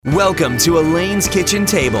Welcome to Elaine's Kitchen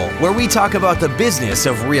Table, where we talk about the business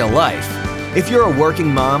of real life. If you're a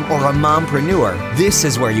working mom or a mompreneur, this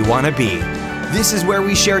is where you want to be. This is where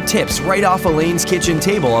we share tips right off Elaine's Kitchen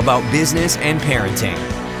Table about business and parenting.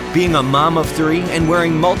 Being a mom of three and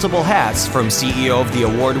wearing multiple hats, from CEO of the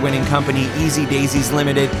award-winning company Easy Daisies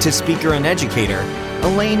Limited to speaker and educator,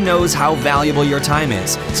 Elaine knows how valuable your time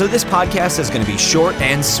is, so this podcast is going to be short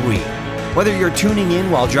and sweet. Whether you're tuning in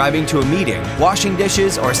while driving to a meeting, washing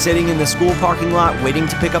dishes, or sitting in the school parking lot waiting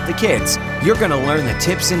to pick up the kids, you're going to learn the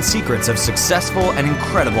tips and secrets of successful and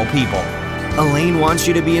incredible people. Elaine wants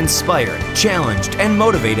you to be inspired, challenged, and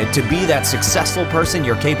motivated to be that successful person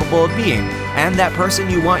you're capable of being and that person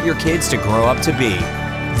you want your kids to grow up to be.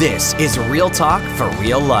 This is Real Talk for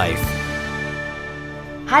Real Life.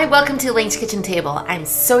 Hi, welcome to Elaine's Kitchen Table. I'm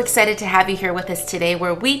so excited to have you here with us today,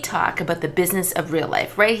 where we talk about the business of real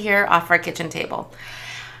life right here off our kitchen table.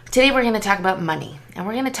 Today we're going to talk about money, and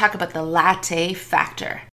we're going to talk about the latte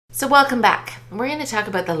factor. So welcome back. We're going to talk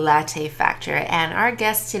about the latte factor, and our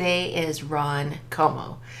guest today is Ron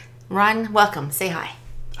Como. Ron, welcome. Say hi.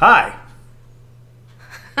 Hi.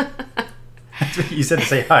 You said to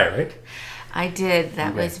say hi, right? I did.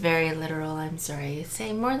 That Okay. was very literal. I'm sorry.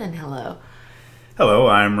 Say more than hello. Hello,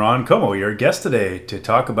 I'm Ron Como, your guest today to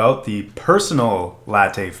talk about the personal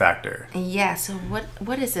latte factor. Yeah, so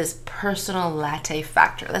what is this personal latte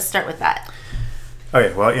factor? Let's start with that.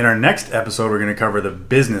 Okay, well, in our next episode, we're going to cover the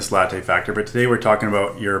business latte factor, but today we're talking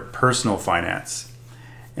about your personal finance.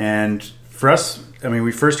 And for us,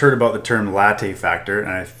 we first heard about the term latte factor,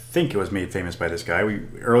 and I think it was made famous by this guy.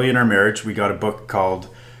 Early in our marriage, we got a book called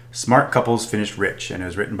Smart Couples Finish Rich, and it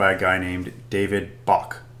was written by a guy named David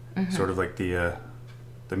Bach, sort of like the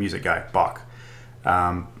music guy, Bach.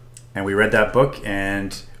 And we read that book,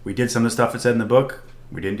 and we did some of the stuff it said in the book.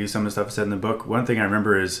 We didn't do some of the stuff it said in the book. One thing I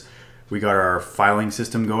remember is we got our filing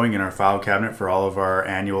system going in our file cabinet for all of our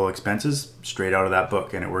annual expenses straight out of that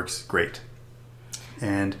book, and it works great.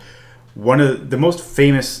 And one of the most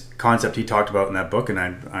famous concept he talked about in that book, and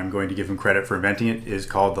I'm going to give him credit for inventing it, is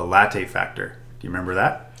called the latte factor. Do you remember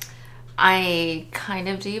that? I kind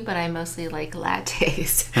of do, but I mostly like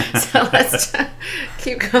lattes. So let's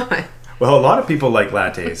keep going. Well, a lot of people like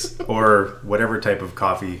lattes or whatever type of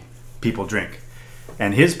coffee people drink.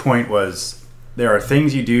 And his point was there are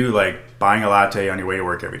things you do, like buying a latte on your way to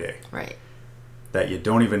work every day, Right. that you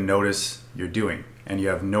don't even notice you're doing. And you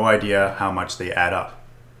have no idea how much they add up.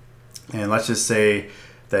 And let's just say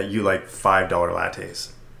that you like $5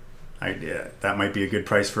 lattes. That might be a good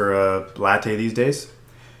price for a latte these days.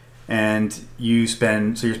 And you're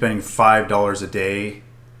spending $5 a day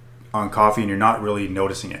on coffee, and you're not really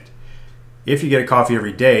noticing it. If you get a coffee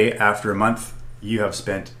every day, after a month, you have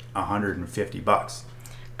spent $150,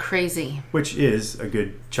 Crazy. which is a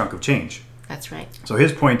good chunk of change. That's right. So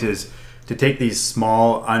his point is to take these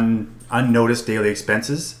small, unnoticed daily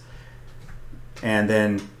expenses and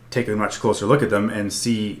then take a much closer look at them and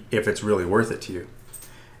see if it's really worth it to you.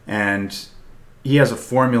 And he has a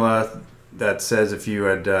formula that says if you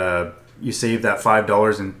had you save that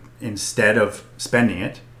 $5 instead of spending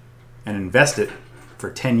it and invest it for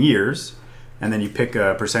 10 years, and then you pick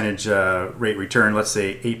a percentage rate return, let's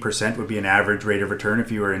say 8% would be an average rate of return if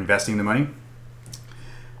you were investing the money.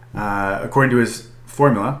 According to his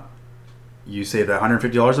formula, you save that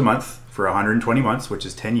 $150 a month for 120 months, which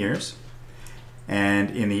is 10 years.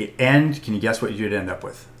 And in the end, can you guess what you'd end up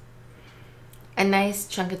with? A nice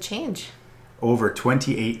chunk of change. Over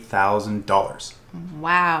 $28,000.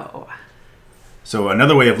 Wow. So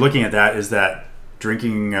another way of looking at that is that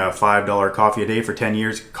drinking $5 coffee a day for 10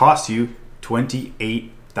 years costs you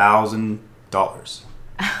 $28,000,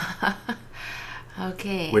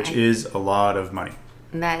 Okay. which is a lot of money.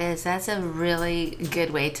 That's a really good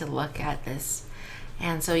way to look at this.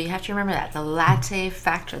 And so you have to remember that, the latte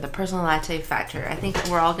factor, the personal latte factor. I think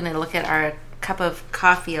we're all going to look at our cup of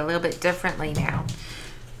coffee a little bit differently now.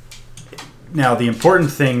 Now, the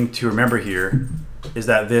important thing to remember here is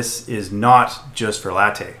that this is not just for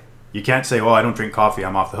latte. You can't say, well, I don't drink coffee,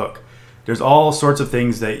 I'm off the hook. There's all sorts of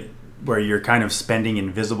things where you're kind of spending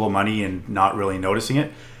invisible money and not really noticing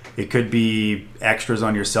it. It could be extras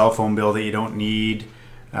on your cell phone bill that you don't need,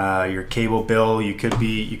 your cable bill. You could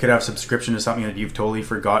have subscription to something that you've totally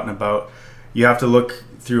forgotten about. You have to look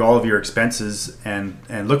through all of your expenses and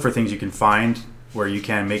look for things you can find where you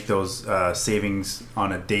can make those savings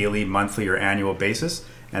on a daily, monthly, or annual basis,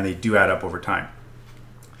 and they do add up over time.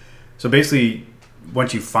 So basically,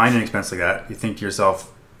 once you find an expense like that, you think to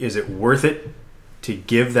yourself, is it worth it to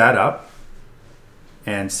give that up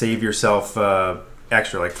and save yourself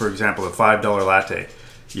extra? Like, for example, a $5 latte.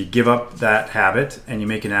 You give up that habit and you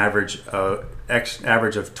make an average of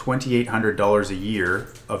 $2,800 a year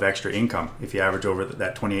of extra income if you average over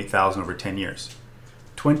that $28,000 over 10 years.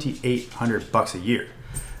 $2,800 a year.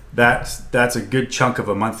 That's a good chunk of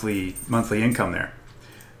a monthly income there.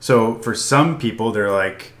 So for some people, they're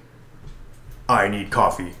like, I need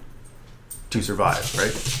coffee to survive,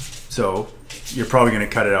 right? So you're probably going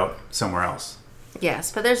to cut it out somewhere else.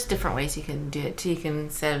 Yes, but there's different ways you can do it too. You can,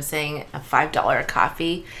 instead of saying a $5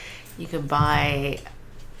 coffee, you could buy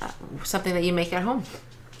something that you make at home.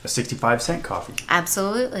 A 65-cent coffee.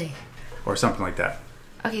 Absolutely. Or something like that.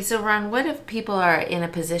 Okay, so Ron, what if people are in a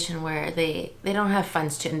position where they don't have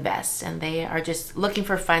funds to invest and they are just looking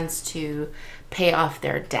for funds to pay off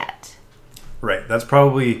their debt? Right. That's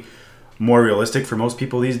probably more realistic for most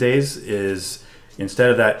people these days. Is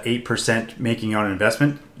instead of that 8% making on an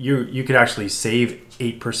investment, you could actually save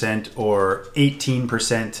 8% or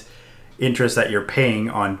 18% interest that you're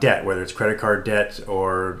paying on debt, whether it's credit card debt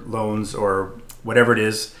or loans or whatever it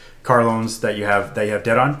is, car loans that you have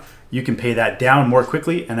debt on. You can pay that down more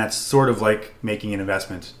quickly, and that's sort of like making an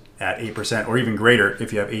investment at 8% or even greater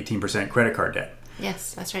if you have 18% credit card debt.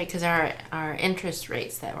 Yes, that's right, because our interest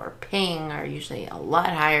rates that we're paying are usually a lot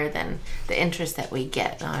higher than the interest that we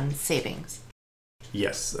get on savings.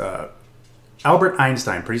 Yes. Albert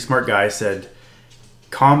Einstein, pretty smart guy, said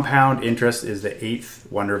compound interest is the eighth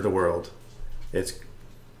wonder of the world.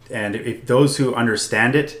 And if those who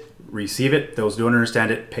understand it receive it, those who don't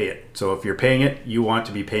understand it pay it. So if you're paying it, you want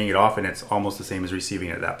to be paying it off, and it's almost the same as receiving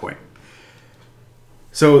it at that point.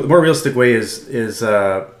 So the more realistic way is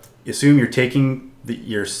assume you're taking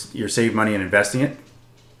your saved money and investing it,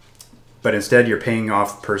 but instead you're paying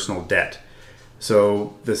off personal debt.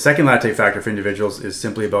 So the second latte factor for individuals is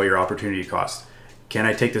simply about your opportunity cost. Can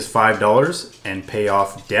I take this $5 and pay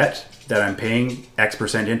off debt that I'm paying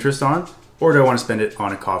X% interest on? Or do I want to spend it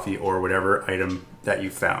on a coffee or whatever item that you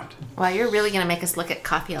found? Wow, you're really going to make us look at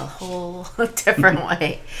coffee a whole different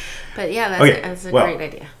way. But yeah, that's a great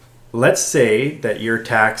idea. Let's say that you're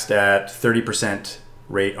taxed at 30%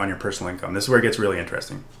 rate on your personal income. This is where it gets really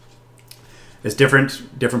interesting. It's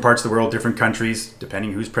different parts of the world, different countries,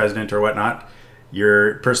 depending who's president or whatnot.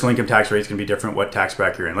 Your personal income tax rate is going to be different what tax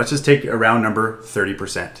bracket you're in. Let's just take a round number,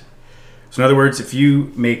 30%. So in other words, if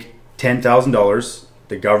you make $10,000,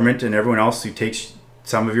 the government and everyone else who takes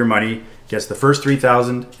some of your money gets the first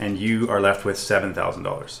 $3,000 and you are left with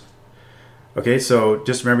 $7,000. Okay, so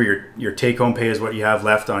just remember your take-home pay is what you have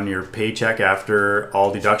left on your paycheck after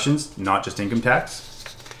all deductions, not just income tax.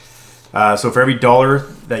 So for every dollar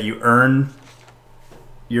that you earn,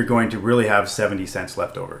 you're going to really have 70 cents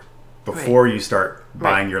left over before you start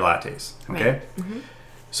buying your lattes. Okay? Right. Mm-hmm.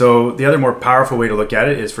 So the other more powerful way to look at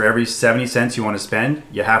it is for every 70 cents you want to spend,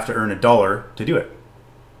 you have to earn $1 to do it.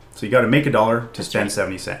 So you got to make $1 to spend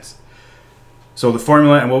 70 cents. So the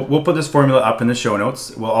formula, and we'll put this formula up in the show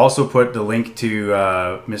notes. We'll also put the link to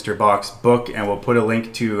Mr. Bach's book, and we'll put a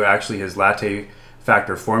link to actually his latte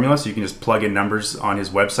factor formula. So you can just plug in numbers on his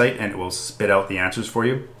website and it will spit out the answers for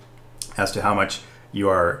you as to how much you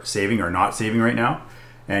are saving or not saving right now.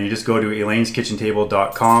 And you just go to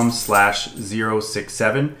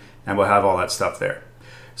elaine'skitchentable.com/067 and we'll have all that stuff there.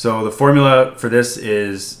 So the formula for this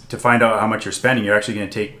is to find out how much you're spending. You're actually going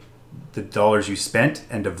to take the dollars you spent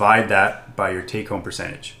and divide that by your take-home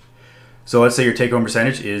percentage. So let's say your take-home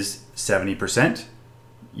percentage is 70%.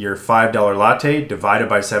 Your $5 latte divided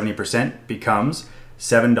by 70% becomes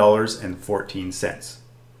 $7.14.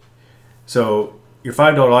 So your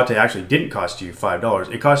 $5 latte actually didn't cost you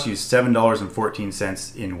 $5. It cost you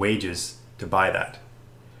 $7.14 in wages to buy that.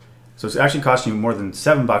 So it's actually costing you more than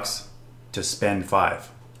 $7 to spend $5.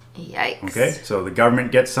 Yikes. Okay, so the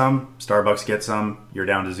government gets some, Starbucks gets some, you're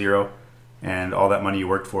down to zero, and all that money you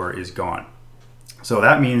worked for is gone. So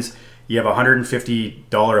that means you have a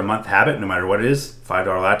 $150 a month habit, no matter what it is, $5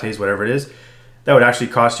 lattes, whatever it is, that would actually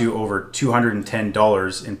cost you over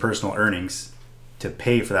 $210 in personal earnings to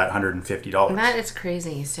pay for that $150. That is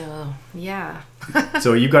crazy. So, yeah.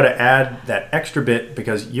 So you've got to add that extra bit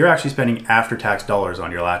because you're actually spending after-tax dollars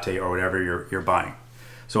on your latte or whatever you're buying.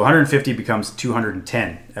 So 150 becomes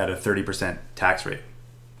 210 at a 30% tax rate.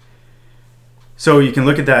 So you can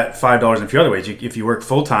look at that $5 in a few other ways. If you work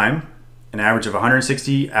full-time, an average of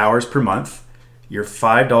 160 hours per month, your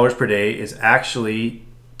 $5 per day is actually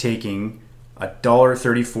taking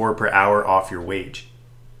 $1.34 per hour off your wage.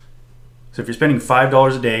 So if you're spending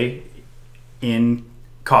 $5 a day in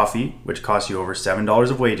coffee, which costs you over $7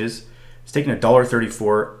 of wages, it's taking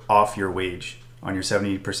 $1.34 off your wage on your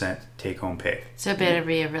 70% take-home pay. So it better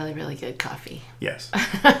be a really, really good coffee. Yes.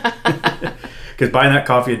 Because buying that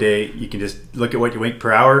coffee a day, you can just look at what you make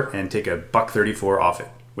per hour and take $1.34 off it.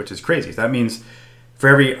 which is crazy. That means for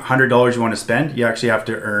every $100 you want to spend, you actually have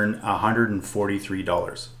to earn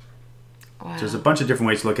 $143. Wow. So there's a bunch of different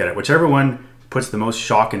ways to look at it. Whichever one puts the most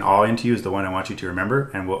shock and awe into you is the one I want you to remember.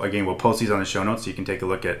 And we'll post these on the show notes so you can take a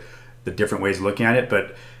look at the different ways of looking at it.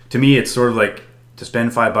 But to me, it's sort of like to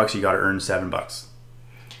spend $5, you got to earn $7.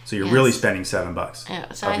 So you're really spending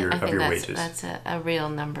 $7 of your wages. That's a real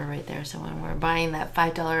number right there. So when we're buying that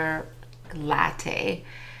 $5 latte,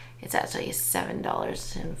 it's actually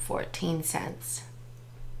 $7.14.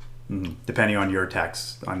 Depending on your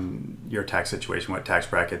tax situation, what tax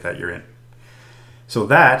bracket that you're in. So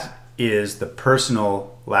that is the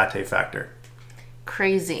personal latte factor.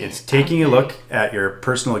 Crazy. It's taking a look at your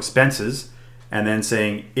personal expenses and then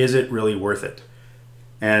saying, is it really worth it?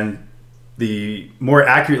 And the more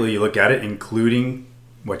accurately you look at it, including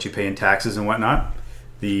what you pay in taxes and whatnot,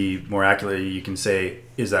 the more accurately you can say,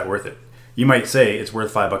 is that worth it? You might say it's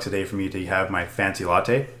worth $5 a day for me to have my fancy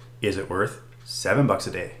latte. Is it worth $7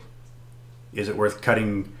 a day? Is it worth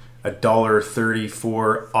cutting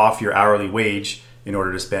 $1.34 off your hourly wage in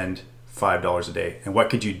order to spend $5 a day? And what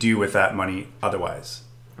could you do with that money otherwise?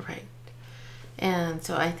 Right. And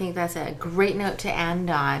so I think that's a great note to end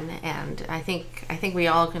on. And I think we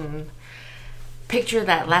all can picture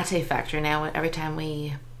that latte factor now every time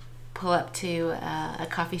we pull up to a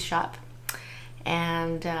coffee shop.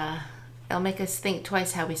 And it'll make us think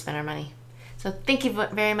twice how we spend our money. So thank you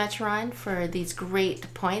very much, Ron, for these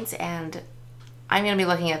great points. And I'm going to be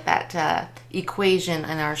looking at that equation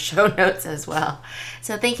in our show notes as well.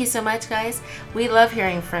 So thank you so much, guys. We love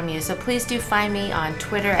hearing from you. So please do find me on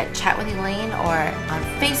Twitter at Chat with Elaine or on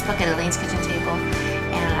Facebook at Elaine's Kitchen Table.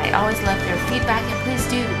 And I always love your feedback. And please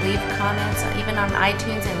do leave comments, even on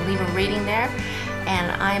iTunes, and leave a rating there.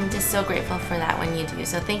 And I'm just so grateful for that when you do.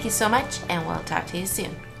 So thank you so much, and we'll talk to you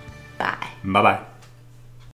soon. Bye. Bye-bye.